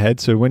topics in my head.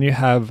 So when you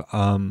have,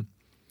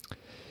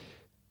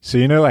 so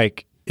you know,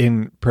 like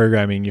in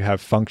programming, you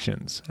have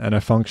functions, and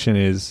a function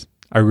is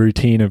a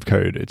routine of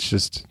code. It's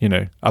just, you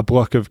know, a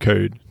block of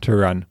code to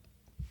run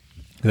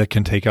that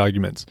can take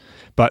arguments.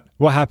 But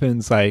what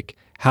happens, like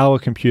how a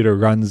computer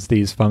runs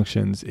these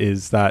functions,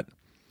 is that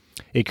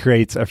it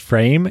creates a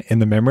frame in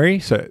the memory.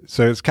 So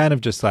it's kind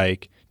of just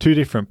like 2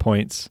 different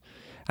points,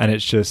 and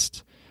it's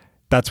just,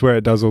 that's where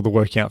it does all the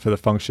working out for the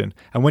function.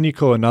 And when you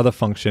call another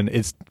function,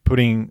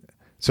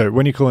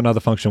 when you call another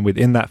function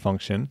within that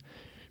function,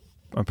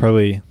 I'm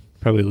probably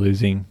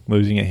losing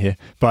it here,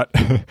 but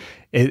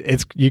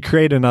it's you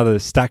create another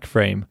stack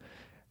frame,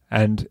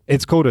 and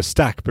it's called a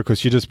stack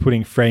because you're just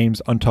putting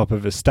frames on top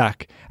of a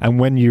stack. And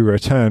when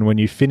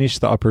you finish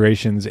the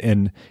operations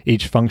in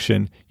each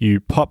function, you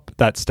pop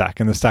that stack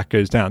and the stack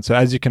goes down. So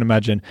as you can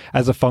imagine,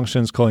 as a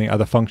function is calling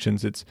other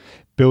functions, it's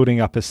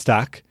building up a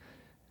stack,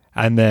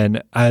 and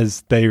then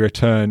as they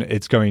return,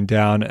 it's going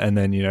down, and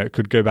then, you know, it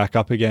could go back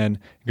up again,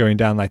 going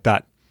down like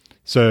that.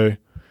 So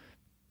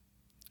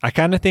I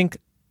kind of think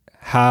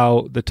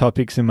how the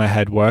topics in my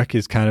head work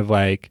is kind of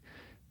like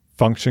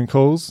function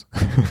calls.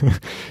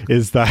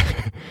 Is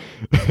that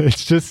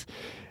it's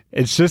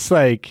just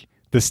like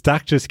the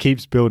stack just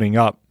keeps building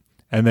up,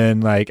 and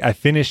then like I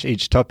finish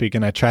each topic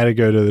and I try to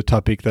go to the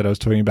topic that I was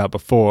talking about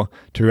before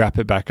to wrap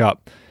it back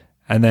up,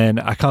 and then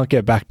I can't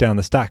get back down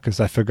the stack because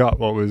I forgot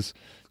what was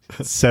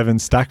 7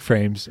 stack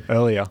frames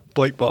earlier.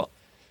 Blakebot.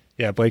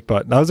 Yeah,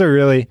 Blakebot. That was a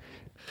really...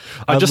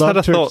 I just had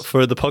a thought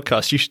for the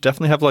podcast. You should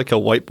definitely have like a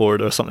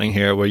whiteboard or something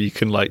here where you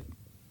can like,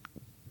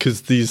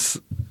 because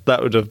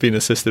that would have been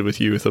assisted with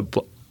you with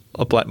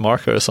a black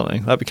marker or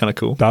something. That'd be kind of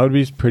cool. That would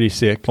be pretty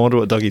sick. I wonder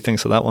what Dougie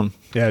thinks of that one.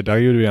 Yeah,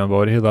 Dougie would be on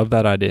board. He'd love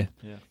that idea.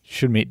 Yeah. You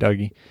should meet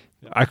Dougie.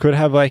 Yeah. I could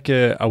have like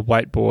a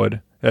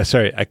whiteboard.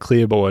 A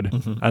clear board.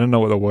 Mm-hmm. I don't know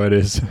what the word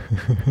is.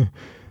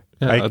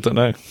 Yeah, like, I don't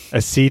know.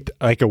 A seat,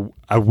 like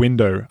a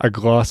window, a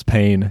glass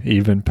pane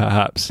even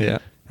perhaps. Yeah.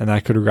 And I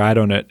could write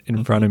on it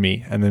in front of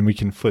me, and then we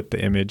can flip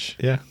the image.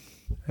 Yeah.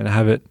 And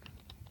have it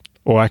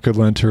Or I could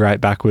learn to write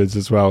backwards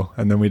as well,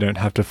 and then we don't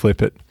have to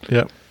flip it.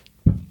 Yep.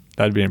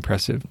 That'd be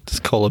impressive.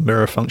 Just call a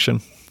mirror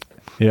function.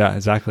 Yeah,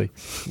 exactly.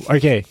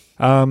 Okay.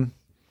 So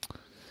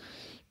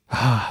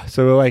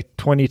we're like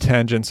 20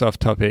 tangents off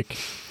topic.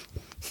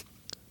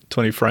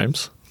 20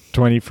 frames.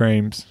 20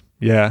 frames.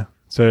 Yeah.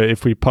 So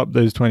if we pop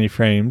those 20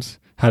 frames,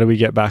 how do we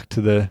get back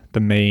to the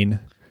main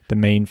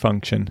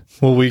function?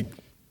 Well,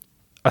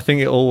 I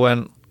think it all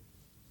went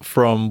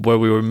from where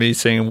we were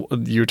meeting.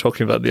 You were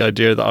talking about the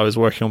idea that I was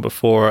working on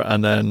before,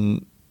 and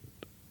then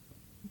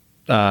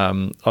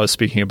I was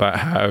speaking about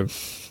how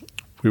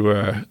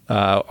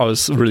I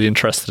was really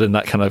interested in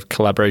that kind of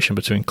collaboration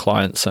between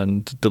clients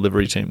and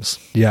delivery teams.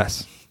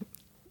 Yes.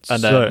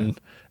 And then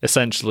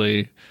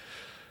essentially,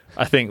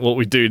 I think what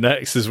we do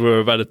next is we're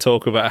about to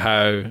talk about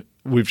how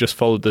we've just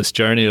followed this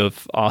journey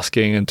of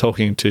asking and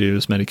talking to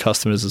as many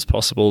customers as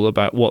possible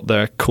about what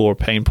their core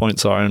pain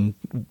points are and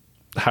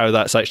how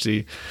that's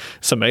actually,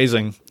 it's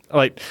amazing.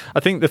 Like, I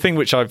think the thing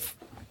which I've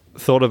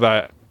thought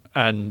about,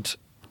 and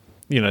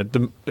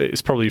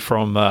it's probably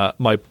from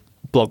my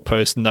blog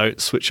post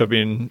notes which I've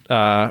been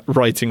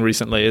writing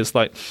recently, is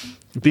like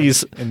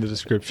these in the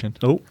description.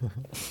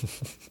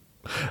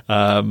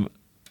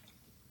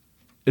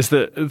 Is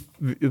that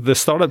the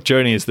startup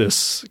journey is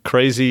this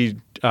crazy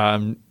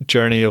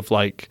journey of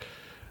like,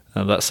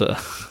 that's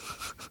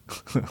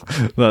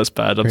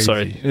bad. I'm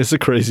sorry. It's a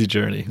crazy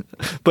journey.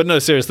 But no,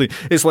 seriously,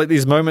 it's like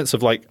these moments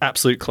of like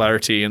absolute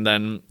clarity and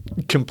then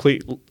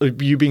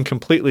you being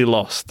completely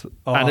lost.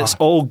 And it's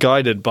all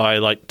guided by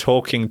like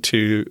talking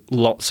to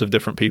lots of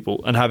different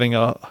people and having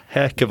a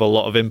heck of a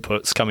lot of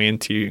inputs coming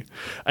into you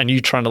and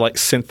you trying to like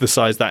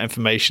synthesize that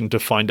information to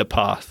find a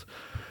path.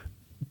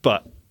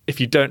 But if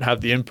you don't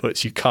have the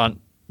inputs, you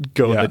can't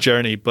go on the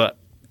journey. But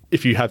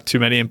if you have too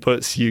many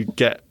inputs, you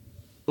get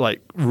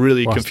like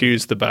really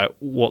confused about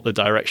what the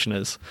direction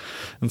is.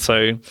 And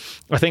so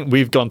I think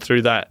we've gone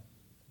through that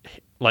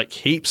like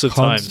heaps of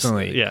times.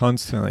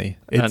 Constantly.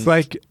 It's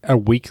like a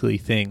weekly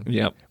thing.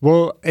 Yeah.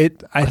 Well, I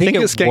think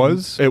it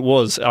was. It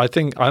was. I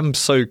think I'm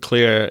so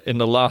clear in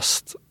the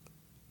last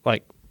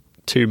like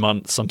 2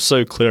 months. I'm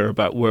so clear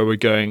about where we're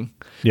going.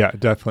 Yeah,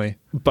 definitely.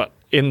 But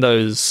in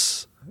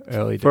those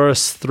early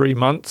first 3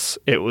 months,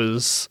 it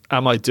was,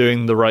 am I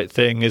doing the right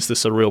thing? Is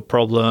this a real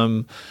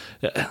problem?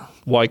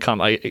 Why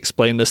can't I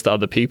explain this to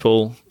other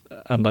people?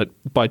 And like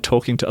by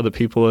talking to other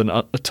people and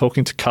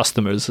talking to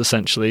customers,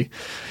 essentially,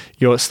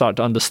 you'll start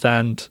to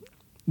understand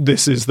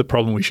this is the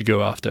problem we should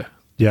go after.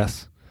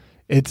 Yes.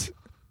 It's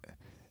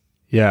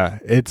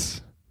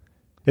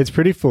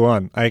pretty full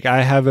on. Like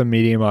I have a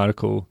Medium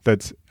article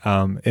that's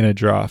in a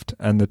draft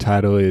and the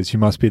title is, "You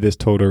must be this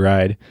tall to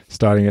ride.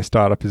 Starting a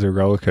startup is a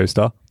roller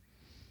coaster."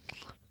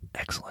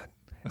 Excellent.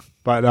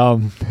 But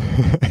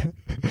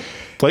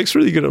Blake's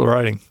really good at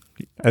writing.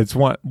 It's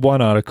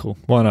one article.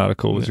 One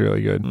article was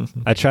really good.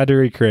 Mm-hmm. I tried to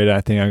recreate it.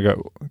 I think I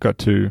got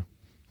too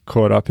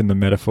caught up in the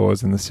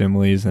metaphors and the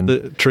similes and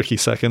the Tricky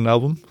Second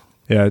album.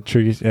 Yeah,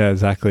 tricky. Yeah,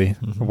 exactly.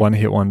 Mm-hmm. One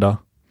hit wonder.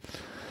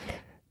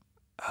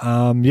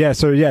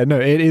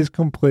 It is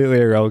completely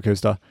a roller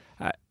coaster.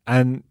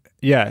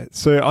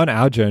 So on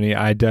our journey,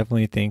 I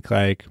definitely think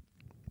like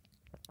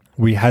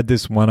we had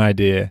this one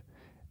idea,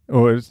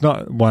 or it's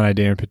not one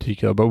idea in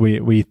particular, but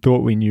we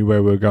thought we knew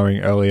where we were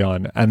going early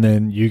on. And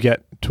then you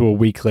get to a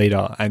week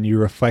later and you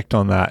reflect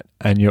on that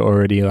and you're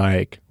already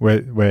like,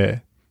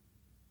 we're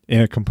in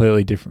a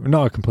completely different,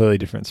 not a completely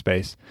different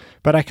space.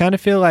 But I kind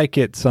of feel like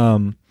it's,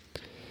 the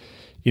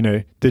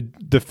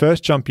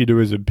first jump you do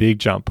is a big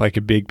jump, like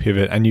a big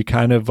pivot. And you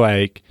kind of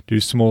like do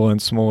smaller and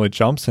smaller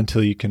jumps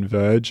until you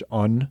converge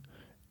on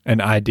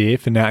an idea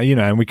for now,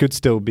 and we could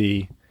still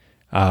be,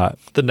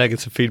 the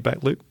negative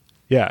feedback loop.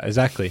 Yeah,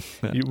 exactly.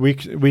 Yeah. We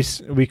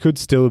could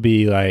still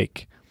be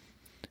like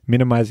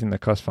minimizing the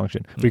cost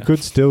function. We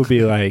could still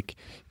be like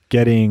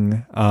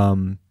getting.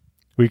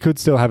 We could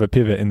still have a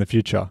pivot in the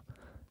future.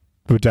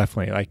 But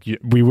definitely, like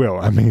we will.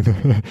 I mean,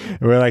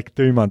 we're like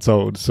 3 months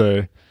old,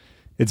 so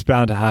it's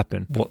bound to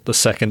happen. What the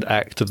second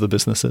act of the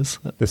business is?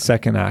 The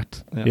second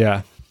act,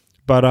 yeah.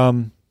 But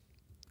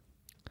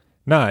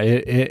no,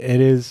 it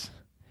is.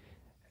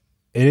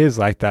 It is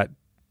like that.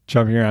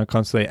 Jumping around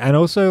constantly, and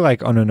also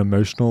like on an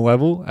emotional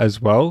level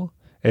as well.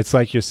 It's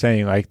like you're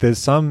saying, like there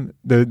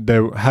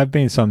have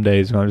been some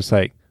days when I'm just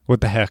like, what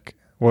the heck?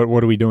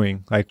 What are we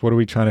doing? Like, what are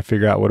we trying to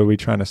figure out? What are we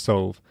trying to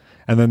solve?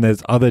 And then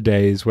there's other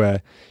days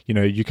where,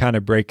 you kind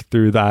of break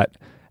through that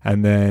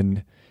and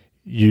then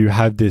you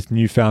have this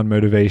newfound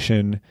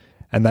motivation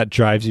and that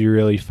drives you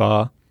really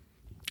far.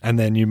 And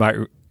then you might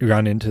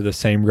run into the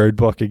same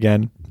roadblock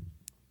again.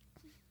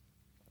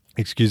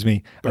 Excuse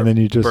me. And then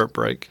you just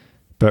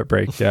burp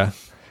break, yeah.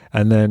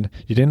 And then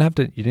you didn't have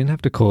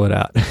to call it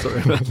out.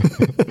 Sorry.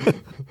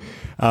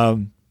 I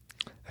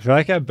feel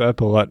like I burp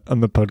a lot on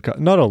the podcast.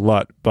 Not a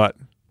lot, but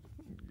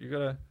you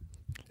gotta.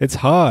 It's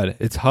hard.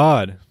 It's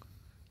hard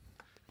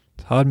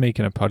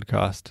making a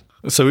podcast.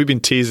 So we've been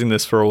teasing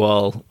this for a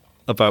while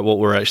about what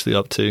we're actually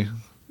up to.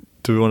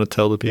 Do we want to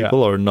tell the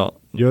people or not?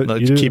 You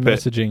do keep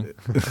messaging.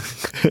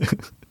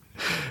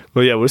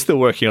 Well, yeah, we're still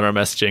working on our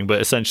messaging,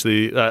 but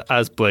essentially,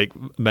 as Blake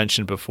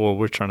mentioned before,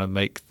 we're trying to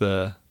make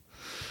the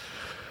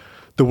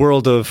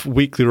world of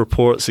weekly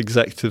reports,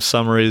 executive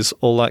summaries,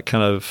 all that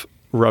kind of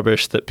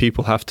rubbish that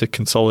people have to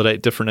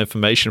consolidate different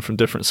information from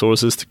different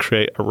sources to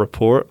create a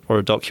report or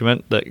a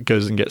document that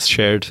goes and gets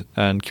shared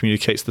and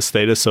communicates the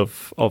status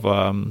of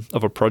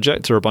a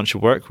project or a bunch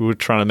of work. We were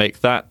trying to make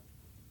that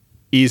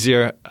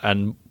easier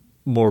and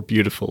more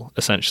beautiful,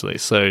 essentially.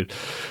 So,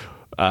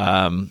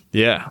 I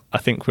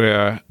think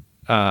we're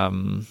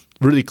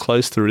really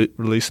close to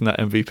releasing that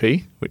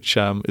MVP, which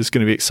is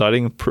going to be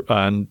exciting,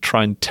 and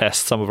try and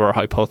test some of our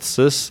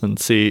hypothesis and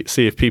see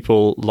if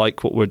people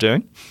like what we're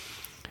doing.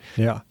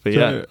 Yeah. But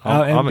yeah,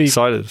 I'm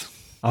excited.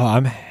 Oh,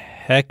 I'm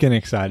heckin'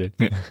 excited.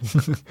 Yeah.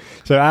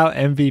 So our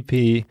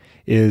MVP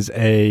is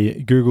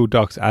a Google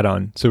Docs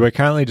add-on. So we're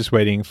currently just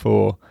waiting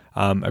for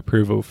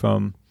approval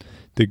from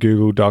the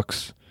Google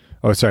Docs,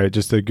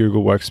 just the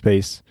Google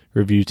Workspace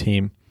review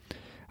team.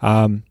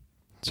 So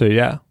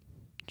yeah,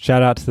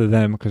 shout out to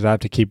them because I have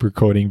to keep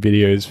recording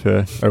videos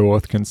for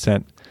OAuth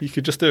consent. You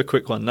could just do a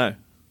quick one now.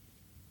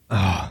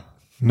 Oh,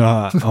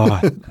 no.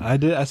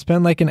 I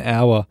spent like an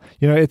hour.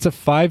 It's a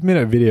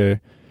 5-minute video.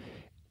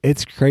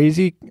 It's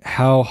crazy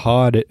how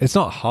hard it's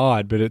not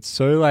hard, but it's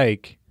so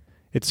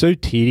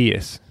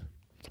tedious.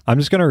 I'm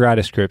just going to write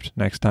a script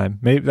next time.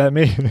 Maybe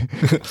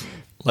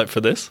like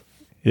for this?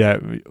 Yeah.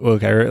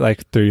 Look, I wrote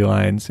like 3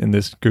 lines in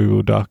this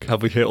Google Doc.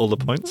 Have we hit all the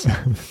points?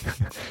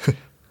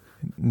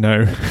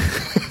 No.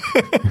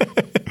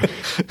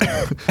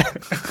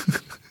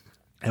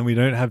 And we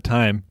don't have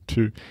time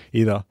to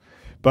either.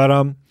 But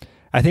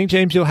I think,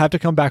 James, you'll have to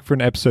come back for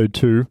an episode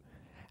 2,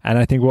 and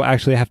I think we'll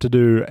actually have to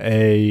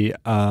do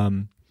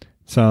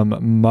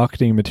some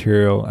marketing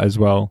material as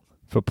well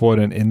for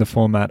Portent in the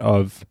format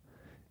of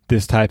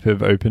this type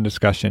of open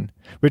discussion,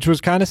 which was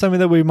kind of something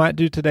that we might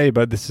do today,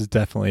 but this is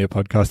definitely a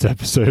podcast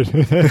episode.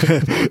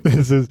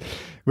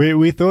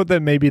 We thought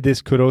that maybe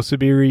this could also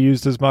be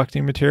reused as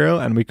marketing material,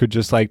 and we could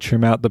just like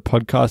trim out the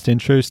podcast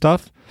intro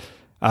stuff.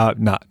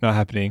 Not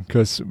happening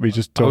because we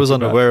just talked. I was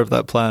unaware of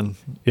that plan.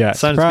 Yeah,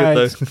 sounds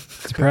surprise, good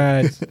though.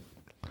 Surprise.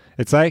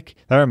 It's like,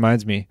 that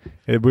reminds me,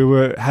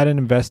 we had an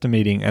investor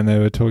meeting and they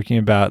were talking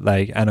about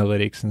like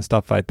analytics and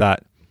stuff like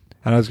that.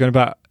 And I was going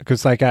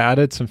because like I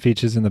added some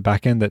features in the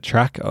backend that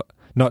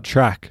not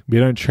track. We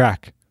don't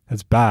track.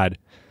 That's bad.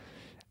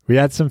 We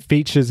had some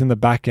features in the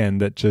backend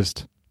that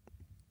just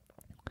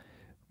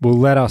will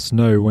let us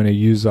know when a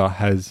user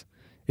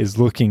is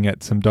looking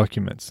at some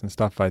documents and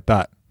stuff like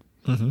that.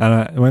 Mm-hmm.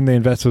 And when the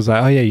investor was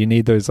like, oh yeah, you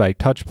need those like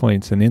touch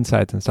points and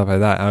insights and stuff like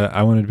that,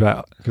 I wanted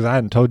to, because I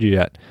hadn't told you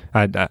yet.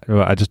 I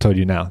just told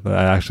you now. But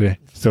I actually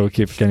still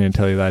keep forgetting to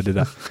tell you that I did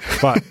that.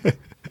 But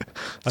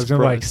I was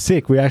going to be like,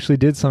 sick, we actually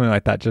did something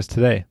like that just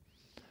today.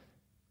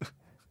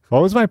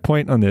 What was my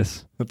point on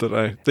this? I don't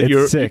know.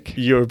 That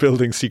you're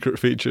building secret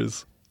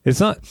features. It's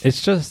not,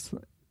 it's just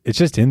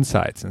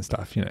insights and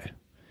stuff,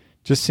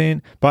 just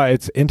seeing, but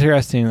it's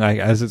interesting, like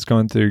as it's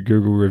gone through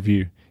Google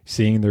review,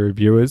 seeing the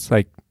reviewers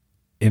like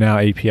in our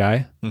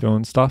API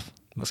doing stuff.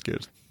 That's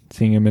good.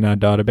 Seeing them in our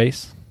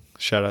database.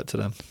 Shout out to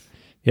them.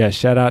 Yeah,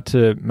 shout out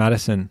to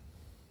Madison,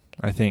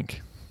 I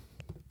think.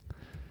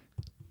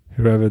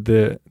 Whoever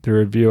the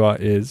reviewer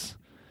is.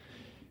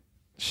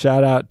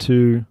 Shout out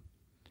to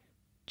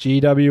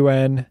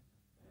GWN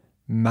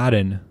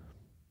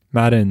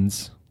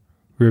Madden's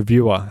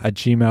reviewer at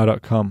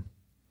gmail.com.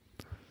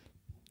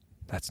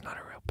 That's not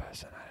a real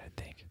person, I don't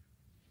think.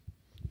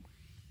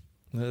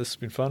 No, this has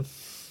been fun.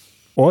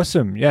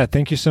 Awesome. Yeah,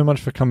 thank you so much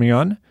for coming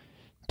on.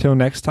 Till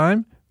next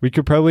time. We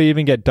could probably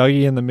even get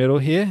Dougie in the middle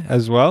here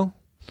as well.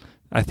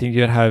 I think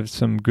you'd have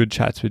some good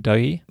chats with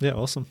Dougie. Yeah,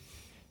 awesome.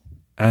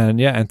 And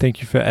yeah, and thank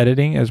you for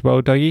editing as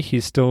well, Dougie.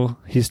 He's still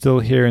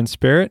here in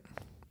spirit.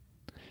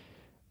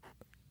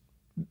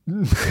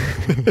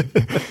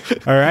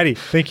 Alrighty.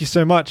 Thank you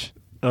so much.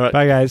 All right.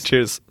 Bye, guys.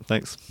 Cheers.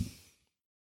 Thanks.